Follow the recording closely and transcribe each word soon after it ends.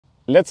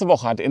Letzte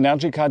Woche hat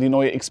Energica die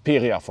neue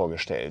Experia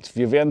vorgestellt.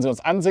 Wir werden sie uns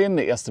ansehen,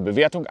 eine erste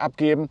Bewertung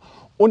abgeben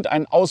und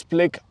einen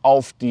Ausblick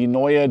auf die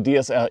neue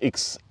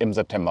DSR-X im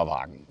September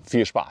wagen.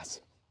 Viel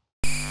Spaß!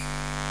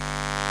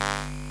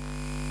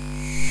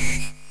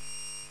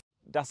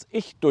 Dass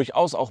ich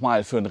durchaus auch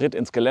mal für einen Ritt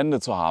ins Gelände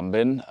zu haben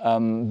bin,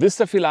 wisst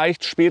ihr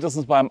vielleicht,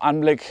 spätestens beim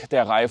Anblick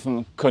der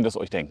Reifen könnt ihr es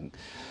euch denken.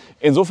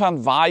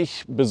 Insofern war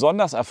ich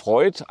besonders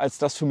erfreut, als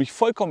das für mich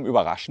vollkommen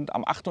überraschend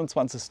am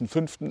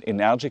 28.05.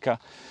 Energica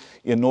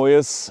ihr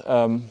neues,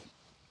 sagen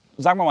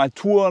wir mal,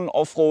 Touren-,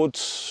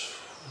 Offroad-,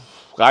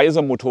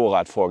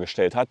 Reisemotorrad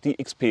vorgestellt hat, die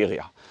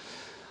Experia.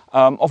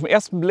 Auf den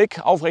ersten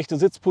Blick aufrechte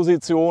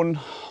Sitzposition,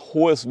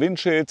 hohes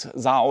Windschild,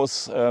 sah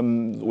aus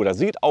oder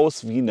sieht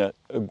aus wie eine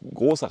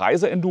große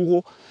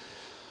Reisenduro,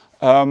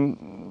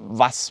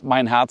 was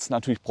mein Herz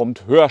natürlich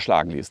prompt höher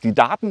schlagen ließ. Die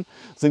Daten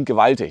sind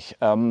gewaltig.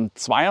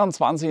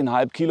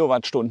 22,5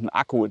 Kilowattstunden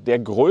Akku, der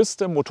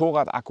größte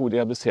Motorradakku,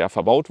 der bisher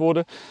verbaut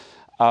wurde.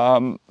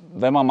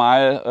 Wenn man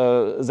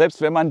mal,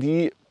 selbst wenn man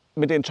die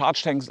mit den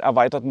Charge-Tanks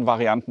erweiterten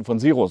Varianten von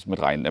Zeros mit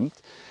reinnimmt,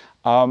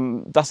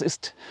 das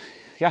ist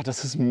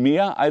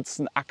mehr als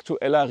ein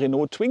aktueller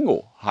Renault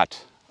Twingo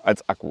hat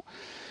als Akku.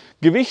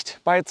 Gewicht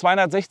bei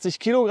 260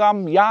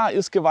 Kilogramm, ja,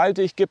 ist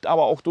gewaltig, gibt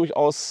aber auch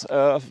durchaus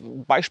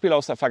Beispiele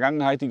aus der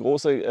Vergangenheit. Die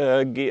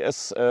große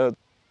GS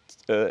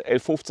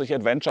 1150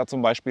 Adventure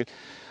zum Beispiel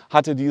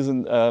hatte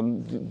diesen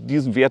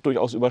Wert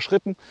durchaus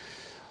überschritten.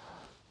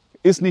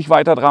 Ist nicht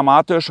weiter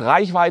dramatisch.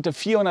 Reichweite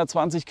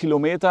 420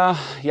 Kilometer,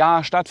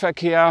 ja,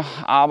 Stadtverkehr,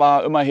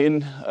 aber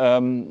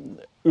immerhin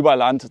über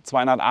Land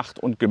 208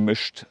 und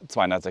gemischt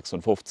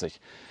 256.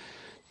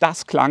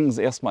 Das klang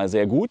erstmal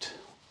sehr gut.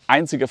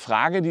 Einzige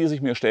Frage, die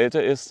sich mir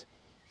stellte, ist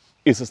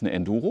es eine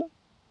Enduro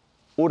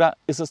oder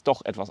ist es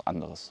doch etwas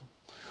anderes?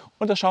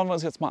 Und das schauen wir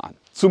uns jetzt mal an.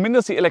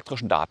 Zumindest die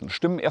elektrischen Daten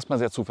stimmen erstmal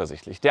sehr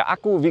zuversichtlich. Der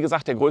Akku, wie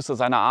gesagt, der größte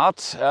seiner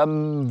Art,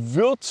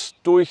 wird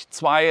durch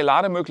zwei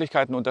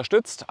Lademöglichkeiten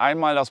unterstützt.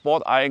 Einmal das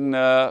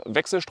bordeigene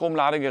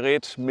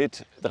Wechselstromladegerät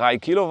mit 3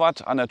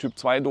 Kilowatt an der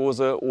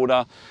Typ-2-Dose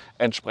oder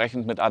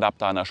entsprechend mit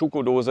Adapter an der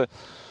Schuko-Dose.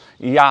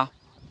 Ja,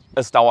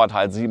 es dauert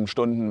halt 7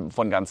 Stunden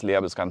von ganz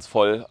leer bis ganz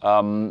voll,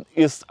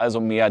 ist also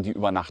mehr die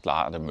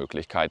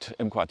Übernachtlademöglichkeit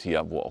im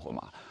Quartier, wo auch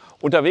immer.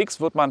 Unterwegs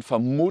wird man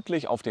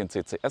vermutlich auf den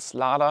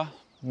CCS-Lader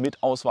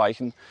mit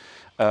ausweichen,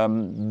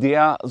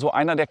 der so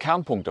einer der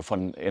Kernpunkte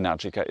von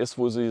Energica ist,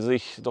 wo sie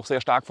sich doch sehr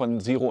stark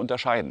von Zero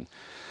unterscheiden.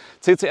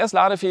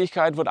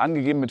 CCS-Ladefähigkeit wird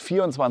angegeben mit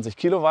 24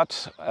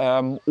 Kilowatt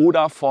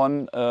oder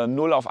von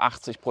 0 auf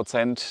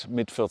 80%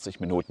 mit 40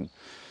 Minuten.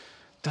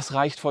 Das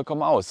reicht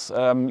vollkommen aus.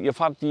 Ihr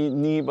fahrt die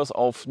nie bis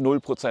auf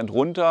 0%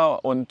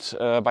 runter und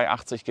bei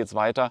 80 geht es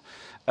weiter.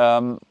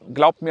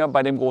 Glaubt mir,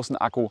 bei dem großen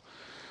Akku,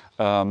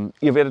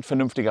 ihr werdet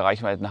vernünftige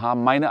Reichweiten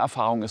haben. Meine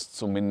Erfahrung ist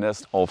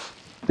zumindest auf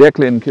der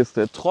kleinen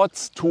Kiste,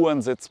 trotz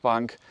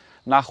Tourensitzbank,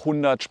 nach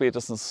 100,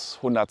 spätestens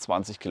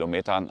 120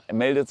 Kilometern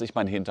meldet sich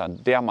mein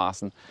Hintern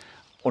dermaßen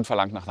und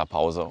verlangt nach einer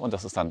Pause. Und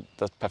das ist dann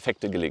die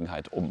perfekte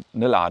Gelegenheit, um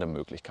eine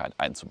Lademöglichkeit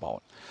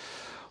einzubauen.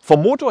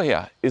 Vom Motor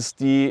her ist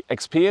die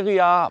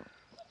Experia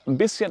ein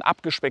bisschen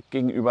abgespeckt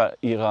gegenüber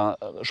ihrer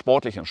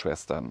sportlichen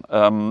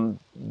Schwestern.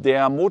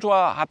 Der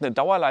Motor hat eine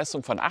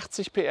Dauerleistung von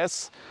 80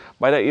 PS.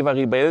 Bei der Eva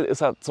Rebelle ist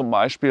er zum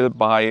Beispiel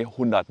bei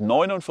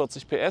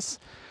 149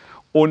 PS.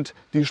 Und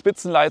die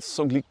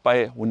Spitzenleistung liegt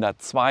bei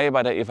 102.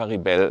 Bei der Eva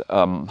Rebelle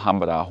haben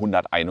wir da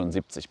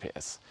 171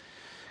 PS.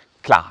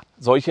 Klar,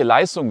 solche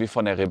Leistungen wie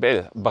von der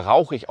Rebelle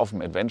brauche ich auf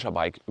dem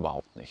Adventure-Bike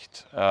überhaupt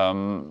nicht.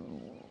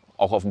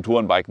 Auch auf dem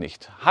Tourenbike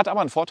nicht. Hat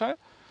aber einen Vorteil,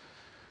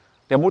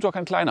 der Motor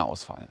kann kleiner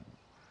ausfallen.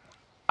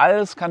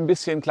 Alles kann ein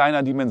bisschen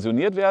kleiner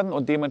dimensioniert werden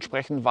und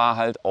dementsprechend war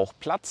halt auch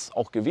Platz,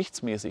 auch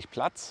gewichtsmäßig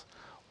Platz,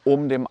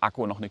 um dem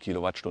Akku noch eine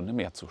Kilowattstunde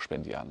mehr zu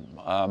spendieren.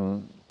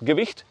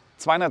 Gewicht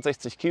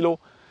 260 Kilo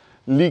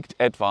liegt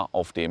etwa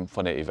auf dem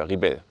von der Eva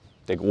Rebelle.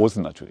 Der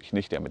großen natürlich,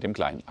 nicht der mit dem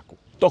kleinen Akku.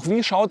 Doch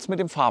wie schaut es mit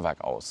dem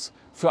Fahrwerk aus?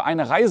 Für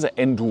eine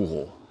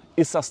Reisenduro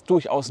ist das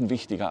durchaus ein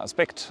wichtiger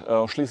Aspekt.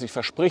 Schließlich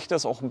verspricht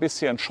es auch ein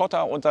bisschen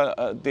Schotter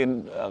unter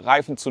den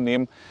Reifen zu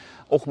nehmen,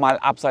 auch mal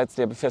abseits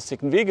der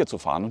befestigten Wege zu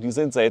fahren. Und die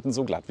sind selten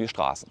so glatt wie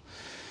Straßen.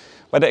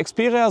 Bei der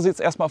Experia sieht es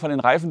erstmal von den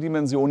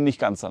Reifendimensionen nicht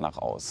ganz danach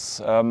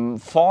aus.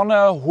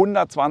 Vorne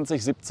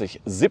 120,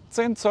 70,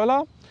 17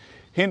 Zöller.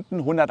 Hinten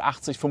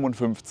 180,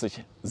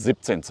 55,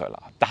 17 Zöller.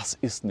 Das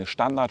ist eine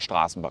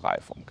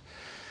Standardstraßenbereifung.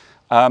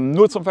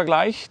 Nur zum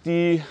Vergleich,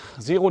 die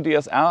Zero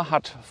DSR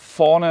hat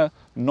vorne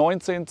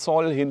 19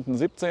 Zoll, hinten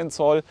 17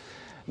 Zoll.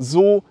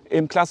 So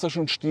im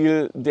klassischen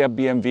Stil der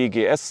BMW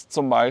GS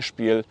zum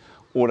Beispiel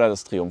oder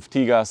des Triumph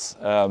Tigers.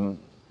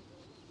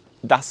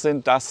 Das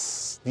sind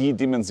die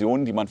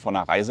Dimensionen, die man von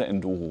einer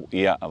Reisenduro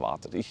eher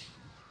erwartet. Ich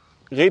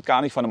rede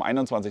gar nicht von einem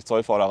 21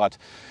 Zoll Vorderrad,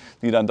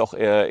 die dann doch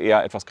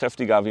eher etwas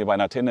kräftiger wie bei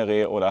einer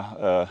Tenere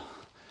oder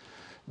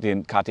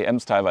den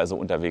KTMs teilweise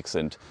unterwegs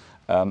sind.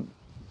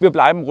 Wir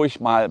bleiben ruhig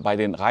mal bei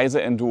den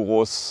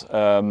Reiseenduros.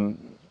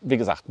 Wie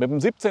gesagt, mit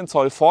dem 17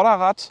 Zoll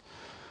Vorderrad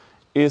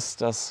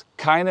ist das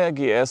keine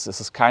GS,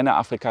 ist es keine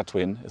Africa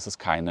Twin, ist es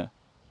keine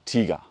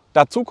Tiger.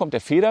 Dazu kommt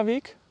der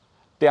Federweg,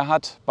 Der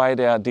hat bei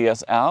der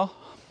DSR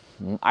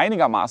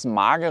einigermaßen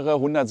magere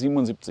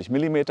 177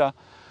 mm.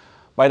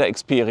 Bei der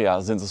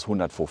Experia sind es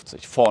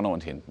 150, vorne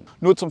und hinten.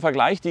 Nur zum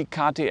Vergleich, die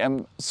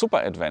KTM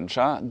Super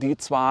Adventure, die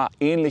zwar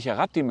ähnliche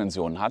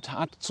Raddimensionen hat,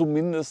 hat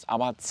zumindest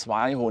aber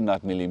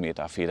 200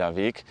 mm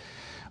Federweg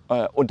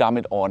und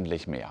damit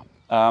ordentlich mehr.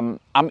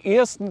 Am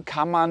ehesten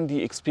kann man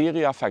die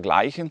Experia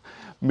vergleichen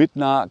mit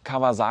einer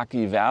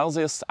Kawasaki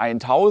Versys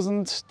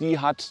 1000. Die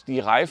hat die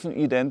Reifen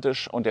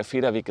identisch und der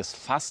Federweg ist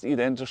fast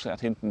identisch,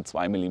 hat hinten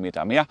 2 mm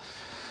mehr.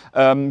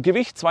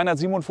 Gewicht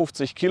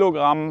 257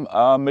 Kilogramm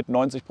mit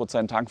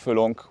 90%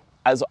 Tankfüllung,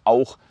 also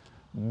auch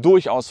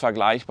durchaus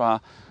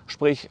vergleichbar.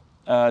 Sprich,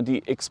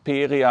 die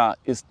Experia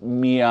ist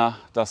mehr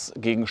das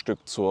Gegenstück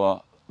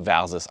zur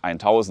Versys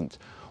 1000.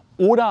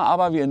 Oder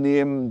aber wir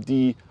nehmen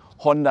die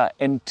Honda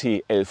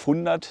NT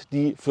 1100,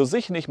 die für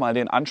sich nicht mal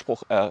den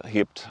Anspruch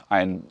erhebt,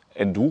 ein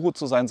Enduro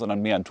zu sein,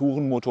 sondern mehr ein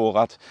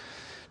Tourenmotorrad.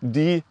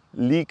 Die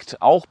liegt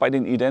auch bei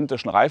den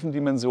identischen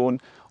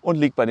Reifendimensionen und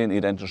liegt bei den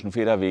identischen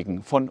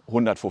Federwegen von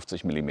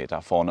 150 mm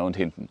vorne und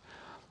hinten.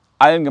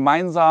 Allen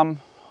gemeinsam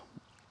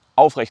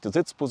aufrechte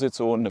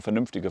Sitzposition, eine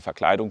vernünftige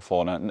Verkleidung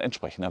vorne, ein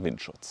entsprechender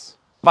Windschutz.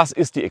 Was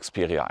ist die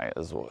Experia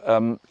also?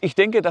 Ich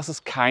denke, dass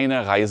es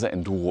keine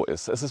Reisenduro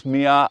ist. Es ist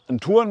mehr ein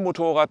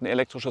Tourenmotorrad, ein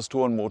elektrisches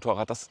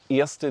Tourenmotorrad, das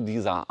erste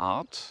dieser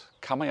Art,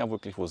 kann man ja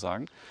wirklich wohl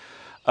sagen,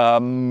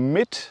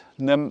 mit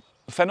einem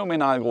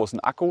phänomenal großen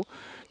Akku.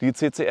 Die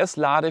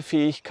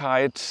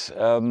CCS-Ladefähigkeit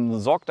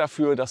sorgt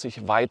dafür, dass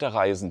ich weite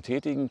Reisen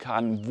tätigen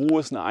kann, wo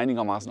es eine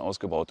einigermaßen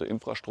ausgebaute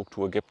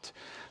Infrastruktur gibt.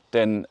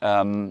 Denn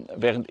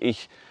während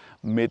ich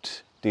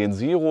mit den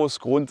Zeros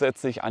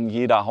grundsätzlich an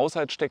jeder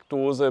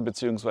Haushaltssteckdose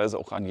bzw.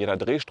 auch an jeder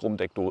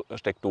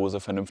Drehstromsteckdose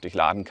vernünftig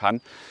laden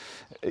kann,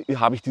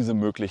 habe ich diese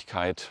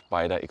Möglichkeit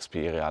bei der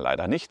Experia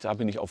leider nicht. Da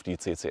bin ich auf die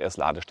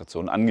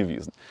CCS-Ladestationen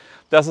angewiesen.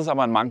 Das ist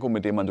aber ein Manko,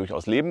 mit dem man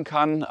durchaus leben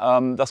kann.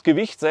 Das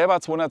Gewicht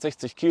selber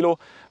 260 Kilo,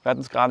 wir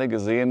hatten es gerade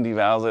gesehen, die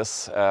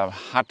Versys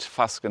hat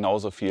fast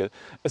genauso viel.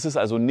 Es ist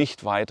also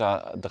nicht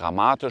weiter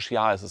dramatisch.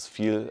 Ja, es ist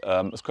viel,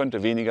 es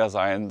könnte weniger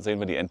sein, sehen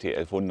wir die NT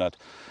 1100.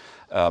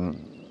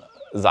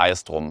 Sei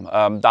es drum.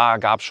 Da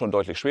gab es schon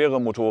deutlich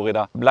schwere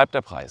Motorräder. Bleibt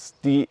der Preis.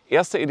 Die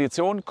erste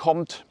Edition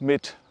kommt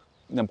mit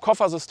einem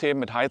Koffersystem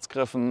mit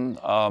Heizgriffen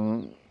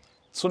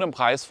zu einem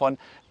Preis von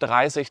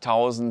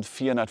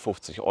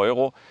 30.450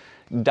 €.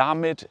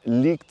 Damit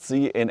liegt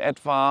sie in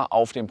etwa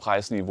auf dem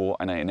Preisniveau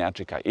einer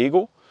Energica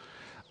Ego.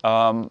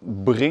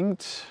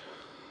 Bringt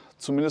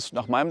zumindest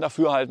nach meinem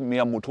Dafürhalten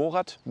mehr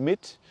Motorrad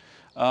mit.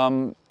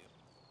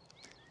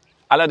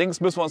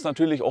 Allerdings müssen wir uns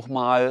natürlich auch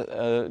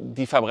mal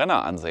die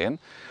Verbrenner ansehen.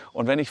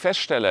 Und wenn ich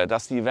feststelle,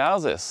 dass die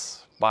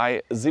Versys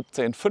bei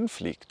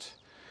 17,5 liegt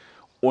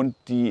und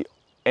die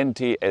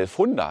NT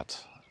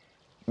 1100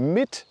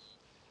 mit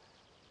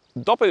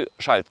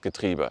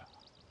Doppelschaltgetriebe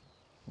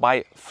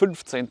bei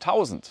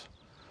 15.000,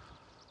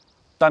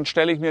 dann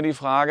stelle ich mir die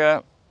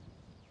Frage,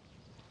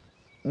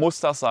 muss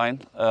das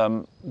sein?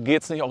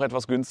 Geht es nicht auch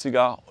etwas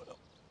günstiger?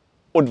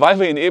 Und weil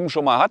wir ihn eben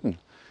schon mal hatten,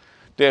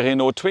 der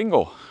Renault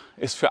Twingo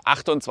ist für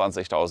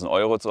 28.000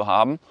 € zu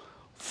haben,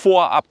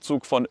 vor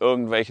Abzug von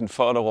irgendwelchen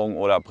Förderungen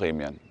oder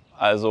Prämien.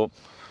 Also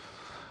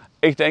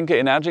ich denke,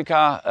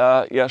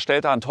 Energica, ihr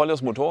stellt da ein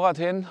tolles Motorrad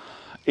hin.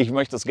 Ich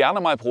möchte es gerne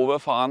mal Probe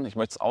fahren, ich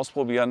möchte es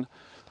ausprobieren.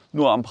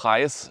 Nur am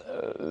Preis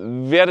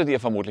werdet ihr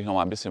vermutlich noch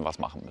mal ein bisschen was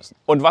machen müssen.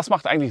 Und was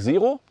macht eigentlich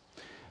Zero?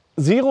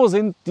 Zero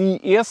sind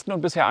die ersten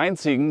und bisher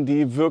einzigen,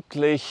 die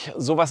wirklich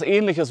sowas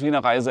Ähnliches wie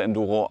eine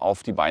Reisenduro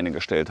auf die Beine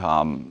gestellt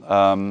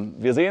haben.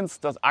 Wir sehen es,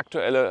 das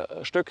aktuelle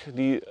Stück,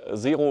 die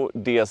Zero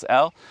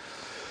DSR,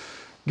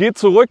 geht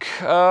zurück,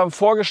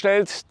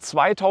 vorgestellt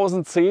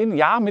 2010,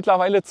 ja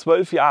mittlerweile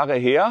 12 Jahre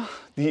her,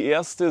 die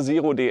erste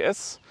Zero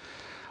DS.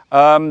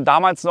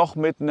 Damals noch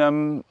mit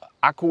einem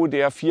Akku,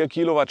 der 4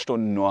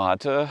 Kilowattstunden nur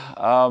hatte.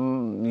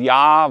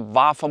 Ja,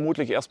 war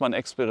vermutlich erstmal ein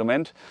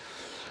Experiment.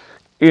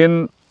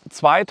 In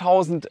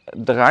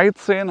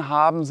 2013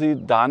 haben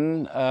sie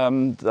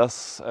dann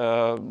das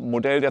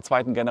Modell der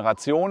zweiten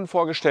Generation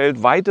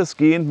vorgestellt,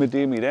 weitestgehend mit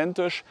dem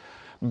identisch,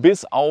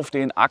 bis auf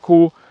den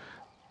Akku,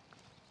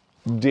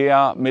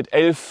 der mit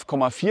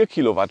 11,4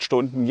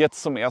 Kilowattstunden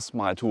jetzt zum ersten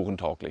Mal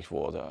tourentauglich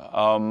wurde.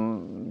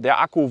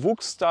 Der Akku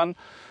wuchs dann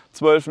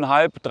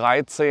 12,5,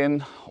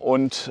 13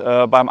 und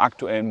beim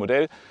aktuellen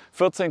Modell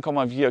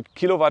 14,4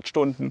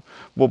 Kilowattstunden,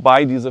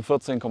 wobei diese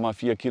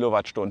 14,4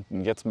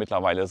 Kilowattstunden jetzt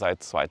mittlerweile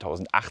seit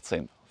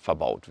 2018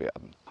 verbaut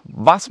werden.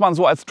 Was man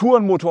so als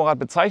Tourenmotorrad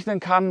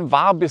bezeichnen kann,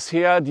 war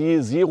bisher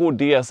die Zero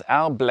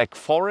DSR Black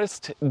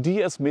Forest,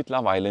 die es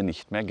mittlerweile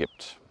nicht mehr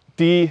gibt.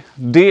 Die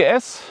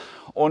DS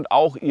und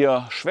auch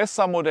ihr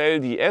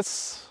Schwestermodell, die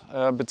S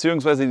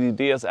bzw. die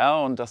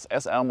DSR und das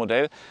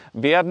SR-Modell,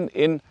 werden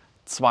in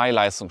zwei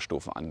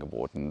Leistungsstufen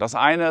angeboten. Das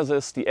eine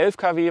ist die 11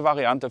 kW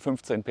Variante,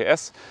 15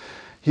 PS.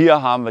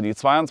 Hier haben wir die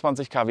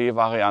 22 kW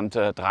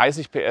Variante,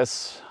 30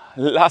 PS.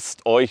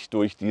 Lasst euch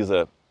durch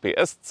diese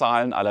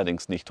PS-Zahlen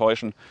allerdings nicht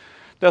täuschen.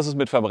 Das ist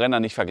mit Verbrenner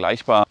nicht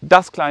vergleichbar.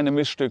 Das kleine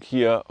Miststück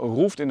hier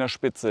ruft in der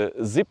Spitze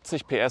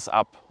 70 PS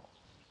ab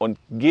und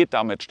geht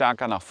damit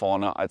stärker nach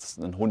vorne als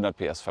ein 100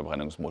 PS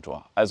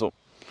Verbrennungsmotor. Also,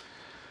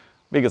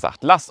 wie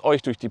gesagt, lasst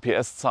euch durch die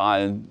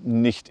PS-Zahlen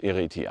nicht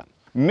irritieren.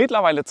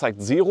 Mittlerweile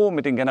zeigt Zero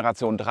mit den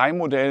Generation 3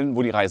 Modellen,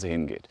 wo die Reise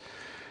hingeht.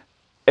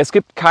 Es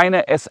gibt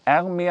keine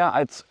SR mehr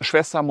als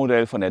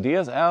Schwestermodell von der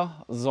DSR,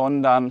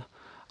 sondern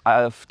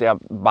auf der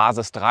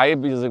Basis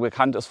 3, wie sie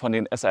bekannt ist von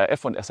den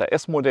SRF und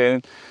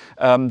SRS-Modellen.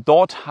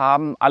 Dort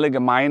haben alle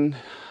gemein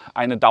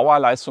eine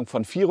Dauerleistung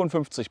von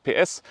 54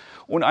 PS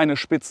und eine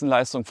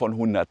Spitzenleistung von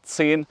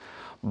 110.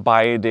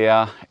 Bei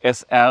der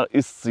SR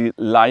ist sie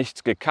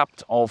leicht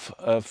gekappt auf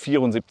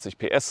 74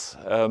 PS,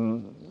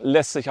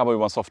 lässt sich aber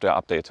über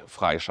Software-Update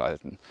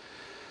freischalten.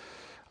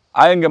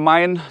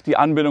 Allgemein die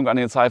Anbindung an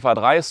den Cypher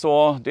 3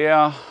 Store,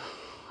 der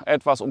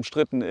etwas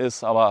umstritten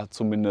ist, aber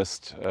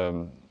zumindest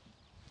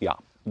ja,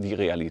 die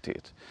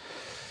Realität.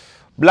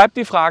 Bleibt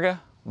die Frage,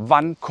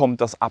 wann kommt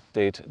das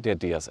Update der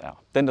DSR?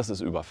 Denn das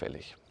ist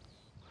überfällig.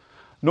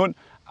 Nun,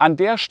 an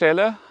der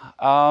Stelle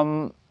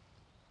gab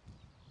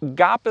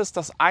es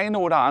das eine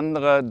oder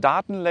andere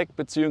Datenleck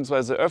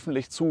bzw.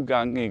 öffentlich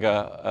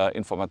zugängige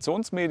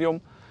Informationsmedium,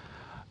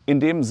 in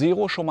dem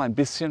Zero schon mal ein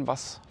bisschen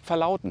was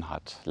verlauten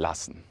hat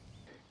lassen.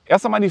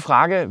 Erst einmal die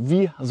Frage,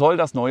 wie soll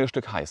das neue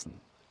Stück heißen?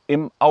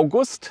 Im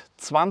August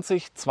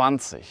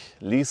 2020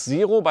 ließ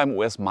Zero beim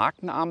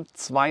US-Markenamt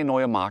 2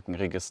 neue Marken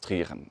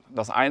registrieren.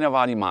 Das eine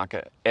war die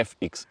Marke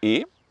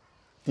FXE,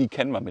 die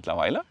kennen wir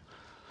mittlerweile,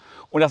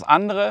 und das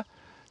andere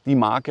die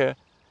Marke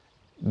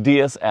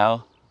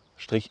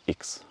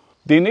DSR-X.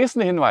 Den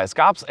nächsten Hinweis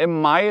gab es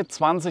im Mai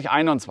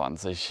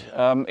 2021.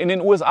 In den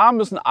USA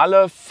müssen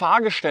alle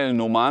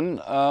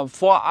Fahrgestellnummern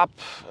vorab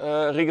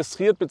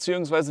registriert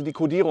bzw. die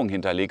Kodierung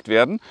hinterlegt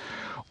werden.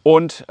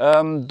 Und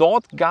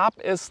dort gab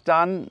es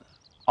dann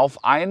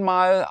auf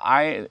einmal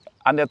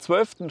an der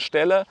 12.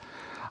 Stelle,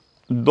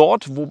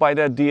 dort wo bei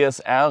der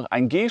DSR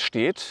ein G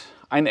steht,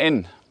 ein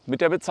N mit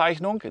der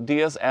Bezeichnung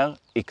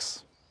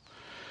DSR-X.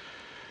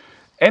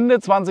 Ende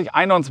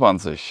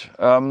 2021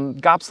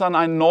 gab es dann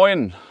einen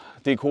neuen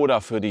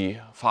Decoder für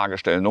die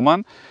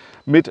Fahrgestellnummern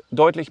mit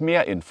deutlich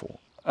mehr Info.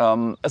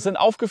 Es sind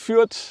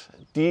aufgeführt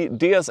die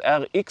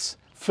DSR-X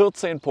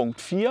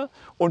 14.4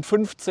 und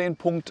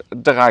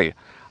 15.3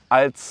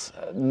 als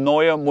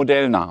neue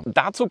Modellnamen.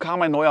 Dazu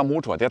kam ein neuer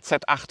Motor, der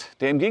Z8,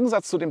 der im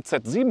Gegensatz zu dem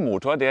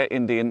Z7-Motor, der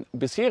in den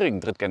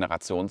bisherigen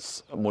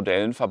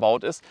Drittgenerationsmodellen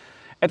verbaut ist,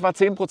 etwa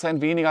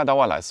 10% weniger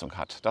Dauerleistung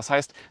hat. Das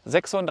heißt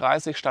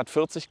 36 statt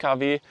 40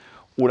 kW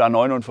oder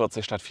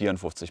 49 statt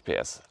 54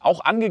 PS.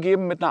 Auch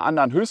angegeben mit einer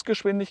anderen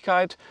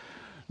Höchstgeschwindigkeit,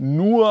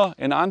 nur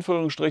in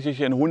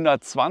Anführungsstrichen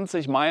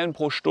 120 Meilen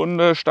pro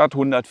Stunde statt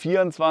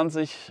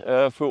 124.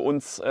 Für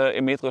uns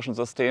im metrischen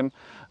System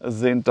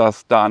sind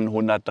das dann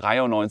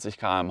 193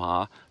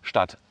 km/h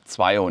statt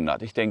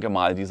 200. Ich denke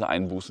mal, diese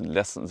Einbußen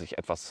lassen sich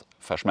etwas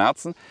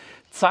verschmerzen.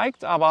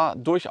 Zeigt aber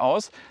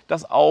durchaus,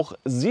 dass auch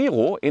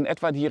Zero in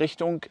etwa die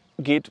Richtung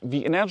geht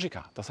wie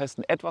Energica. Das heißt,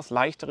 einen etwas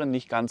leichteren,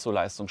 nicht ganz so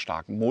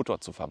leistungsstarken Motor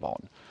zu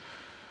verbauen.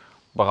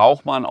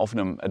 Braucht man auf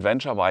einem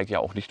Adventure-Bike ja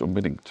auch nicht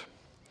unbedingt.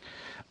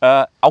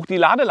 Auch die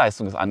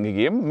Ladeleistung ist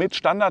angegeben mit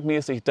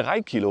standardmäßig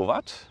 3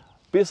 Kilowatt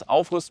bis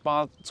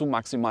aufrüstbar zu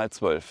maximal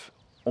 12.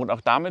 Und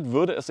auch damit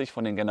würde es sich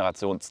von den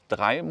Generations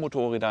 3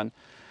 Motorrädern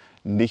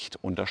nicht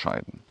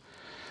unterscheiden.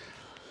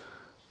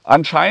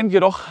 Anscheinend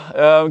jedoch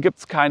gibt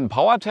es keinen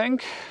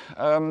Powertank,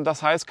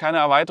 das heißt keine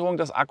Erweiterung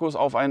des Akkus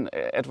auf ein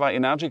etwa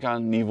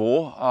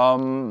Energica-Niveau.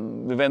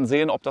 Wir werden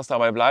sehen, ob das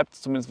dabei bleibt.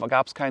 Zumindest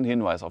gab es keinen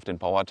Hinweis auf den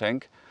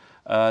Powertank,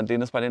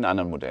 den es bei den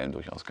anderen Modellen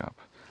durchaus gab.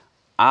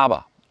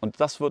 Aber, und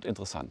das wird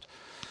interessant,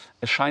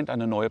 es scheint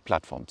eine neue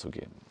Plattform zu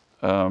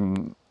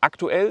geben.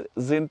 Aktuell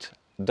sind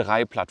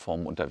 3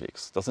 Plattformen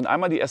unterwegs. Das sind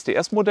einmal die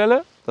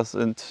SDS-Modelle, das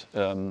sind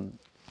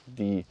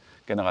die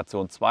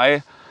Generation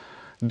 2,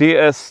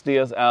 DS,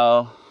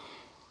 DSR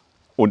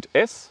und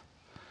S.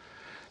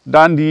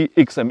 Dann die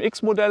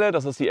XMX-Modelle,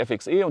 das ist die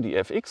FXE und die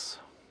FX,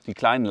 die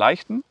kleinen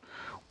leichten.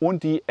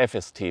 Und die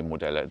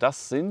FST-Modelle,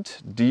 das sind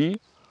die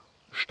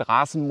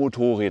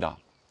Straßenmotorräder.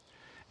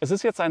 Es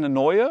ist jetzt eine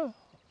neue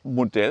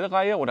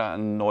Modellreihe oder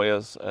eine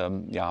neue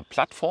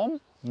Plattform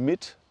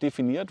mit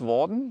definiert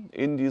worden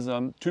in dieser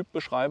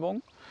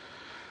Typbeschreibung.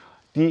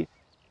 Die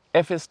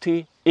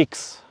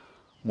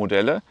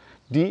FST-X-Modelle,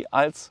 die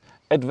als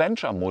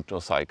Adventure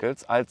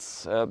Motorcycles,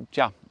 als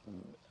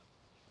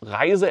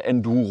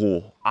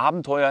Reisenduro,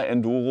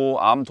 Abenteuer-Enduro,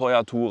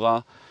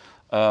 Abenteuer-Tourer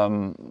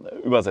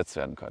übersetzt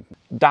werden könnten.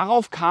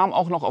 Darauf kam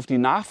auch noch auf die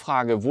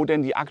Nachfrage, wo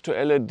denn die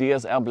aktuelle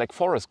DSR Black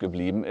Forest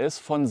geblieben ist,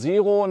 von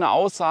Zero eine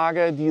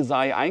Aussage, die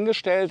sei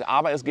eingestellt,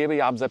 aber es gäbe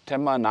ja ab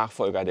September einen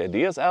Nachfolger der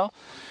DSR.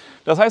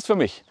 Das heißt für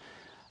mich,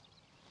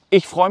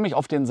 ich freue mich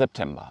auf den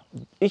September.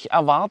 Ich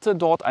erwarte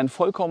dort ein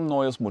vollkommen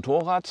neues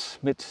Motorrad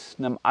mit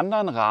einem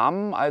anderen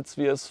Rahmen, als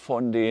wir es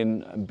von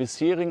den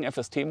bisherigen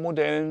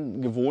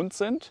FST-Modellen gewohnt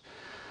sind.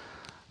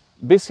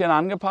 Bisschen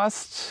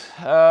angepasst.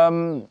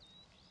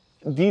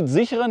 Die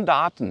sicheren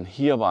Daten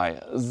hierbei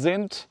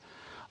sind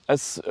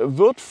Es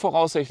wird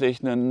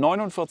voraussichtlich ein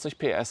 49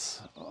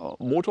 PS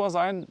Motor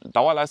sein,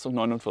 Dauerleistung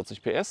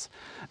 49 PS.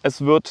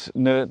 Es wird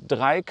eine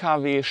 3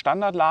 kW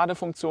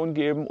Standardladefunktion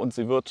geben und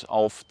sie wird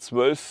auf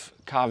 12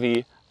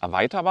 kW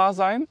erweiterbar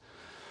sein.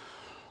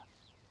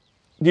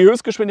 Die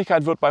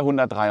Höchstgeschwindigkeit wird bei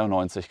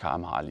 193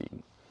 km/h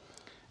liegen.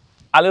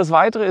 Alles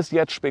Weitere ist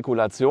jetzt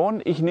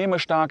Spekulation. Ich nehme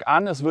stark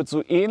an, es wird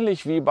so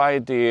ähnlich wie bei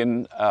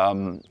den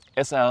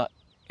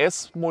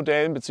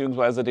SRS-Modellen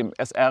bzw. dem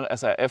SR,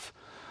 SRF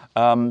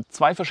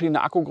zwei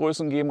verschiedene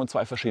Akkugrößen geben und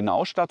zwei verschiedene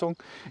Ausstattungen.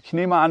 Ich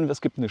nehme an, es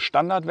gibt eine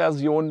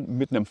Standardversion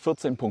mit einem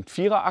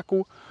 14.4er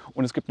Akku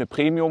und es gibt eine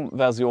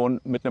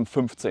Premium-Version mit einem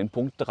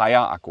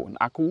 15.3er Akku. Ein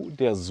Akku,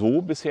 der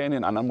so bisher in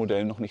den anderen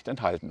Modellen noch nicht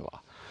enthalten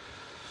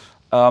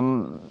war.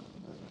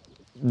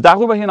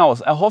 Darüber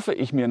hinaus erhoffe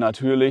ich mir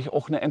natürlich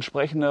auch eine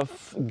entsprechende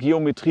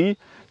Geometrie,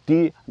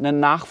 die einen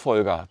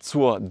Nachfolger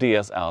zur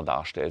DSR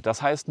darstellt.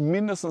 Das heißt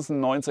mindestens ein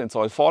 19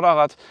 Zoll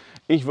Vorderrad.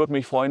 Ich würde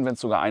mich freuen, wenn es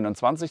sogar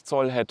 21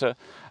 Zoll hätte.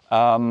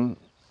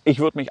 Ich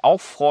würde mich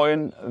auch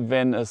freuen,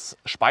 wenn es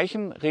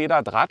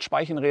Speichenräder,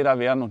 Drahtspeichenräder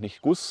wären und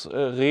nicht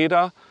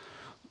Gussräder.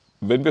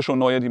 Wenn wir schon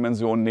neue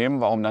Dimensionen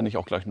nehmen, warum dann nicht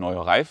auch gleich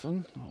neue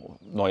Reifen,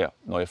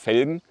 neue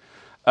Felgen?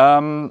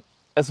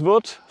 Es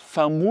wird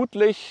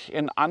vermutlich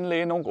in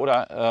Anlehnung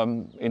oder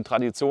in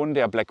Tradition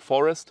der Black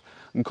Forest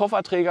ein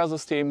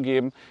Kofferträgersystem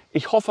geben.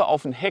 Ich hoffe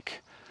auf ein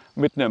Heck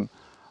mit einer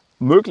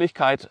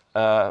Möglichkeit,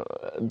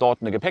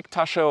 dort eine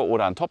Gepäcktasche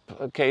oder ein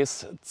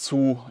Topcase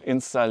zu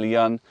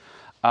installieren.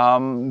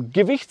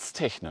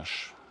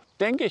 Gewichtstechnisch,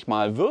 denke ich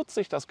mal, wird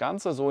sich das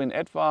Ganze so in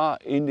etwa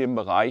in dem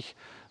Bereich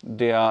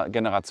der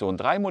Generation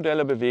 3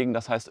 Modelle bewegen.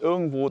 Das heißt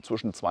irgendwo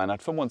zwischen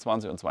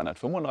 225 und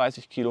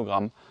 235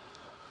 Kilogramm.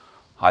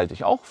 Halte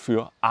ich auch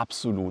für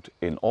absolut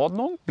in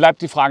Ordnung.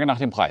 Bleibt die Frage nach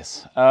dem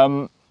Preis.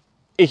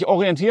 Ich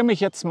orientiere mich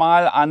jetzt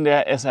mal an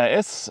der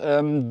SRS,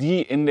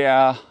 die in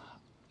der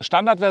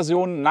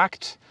Standardversion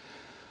nackt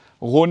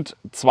rund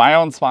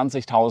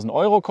 22.000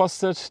 Euro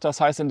kostet. Das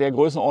heißt, in der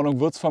Größenordnung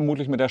wird es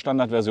vermutlich mit der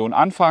Standardversion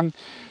anfangen.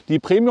 Die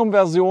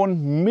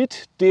Premium-Version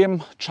mit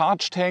dem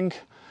Charge Tank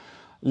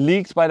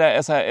liegt bei der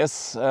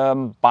SRS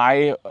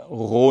bei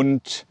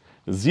rund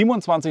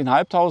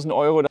 27.500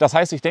 Euro. Das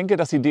heißt, ich denke,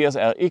 dass die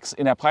DSR-X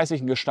in der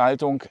preislichen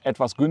Gestaltung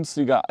etwas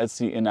günstiger als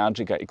die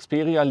Energica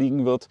Experia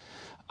liegen wird.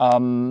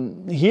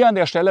 Hier an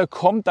der Stelle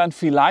kommt dann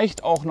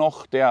vielleicht auch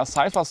noch der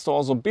Cypher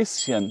Store so ein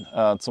bisschen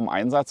zum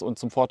Einsatz und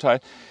zum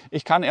Vorteil.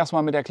 Ich kann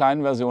erstmal mit der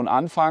kleinen Version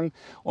anfangen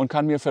und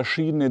kann mir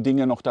verschiedene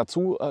Dinge noch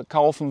dazu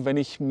kaufen. Wenn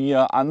ich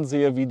mir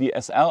ansehe, wie die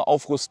SR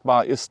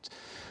aufrüstbar ist,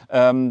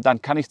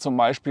 dann kann ich zum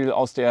Beispiel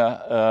aus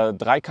der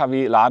 3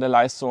 kW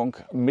Ladeleistung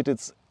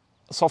mittels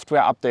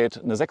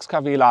Software-Update eine 6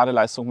 kW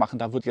Ladeleistung machen.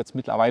 Da wird jetzt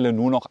mittlerweile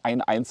nur noch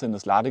ein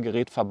einzelnes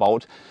Ladegerät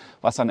verbaut,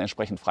 was dann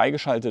entsprechend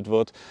freigeschaltet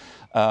wird.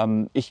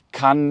 Ich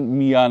kann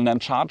mir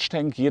einen Charge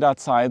Tank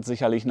jederzeit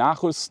sicherlich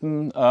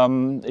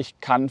nachrüsten. Ich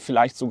kann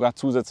vielleicht sogar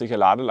zusätzliche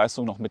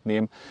Ladeleistung noch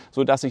mitnehmen,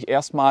 sodass ich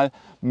erstmal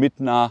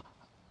mit einer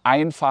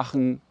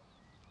einfachen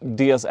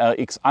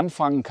DSR-X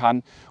anfangen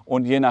kann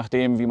und je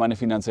nachdem, wie meine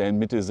finanziellen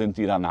Mittel sind,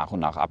 die dann nach und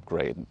nach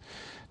upgraden.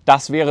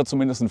 Das wäre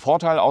zumindest ein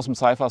Vorteil aus dem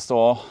Cypher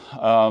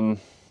Store.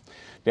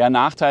 Der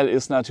Nachteil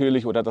ist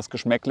natürlich, oder das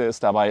Geschmäckle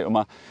ist dabei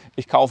immer,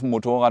 ich kaufe ein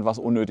Motorrad, was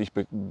unnötig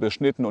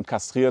beschnitten und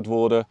kastriert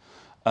wurde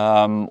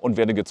und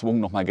werde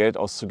gezwungen, nochmal Geld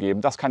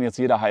auszugeben. Das kann jetzt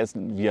jeder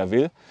heißen, wie er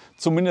will.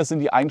 Zumindest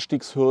sind die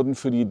Einstiegshürden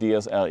für die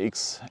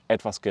DSR-X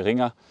etwas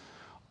geringer.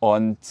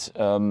 Und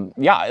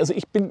ja, also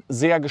ich bin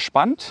sehr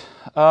gespannt.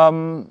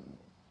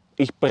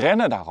 Ich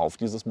brenne darauf,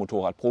 dieses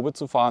Motorrad Probe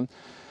zu fahren.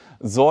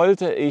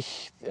 Sollte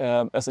ich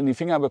es in die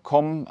Finger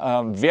bekommen,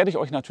 werde ich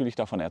euch natürlich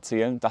davon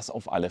erzählen, das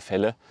auf alle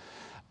Fälle.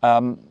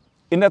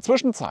 In der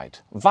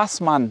Zwischenzeit,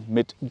 was man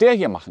mit der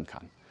hier machen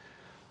kann,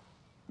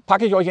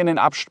 packe ich euch in den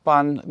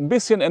Abspann. Ein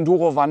bisschen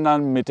Enduro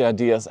wandern mit der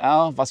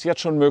DSR, was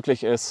jetzt schon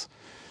möglich ist.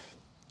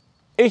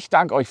 Ich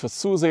danke euch fürs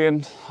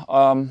Zusehen.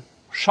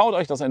 Schaut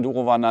euch das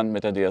Enduro wandern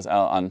mit der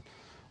DSR an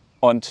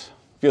und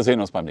wir sehen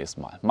uns beim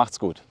nächsten Mal. Macht's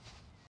gut.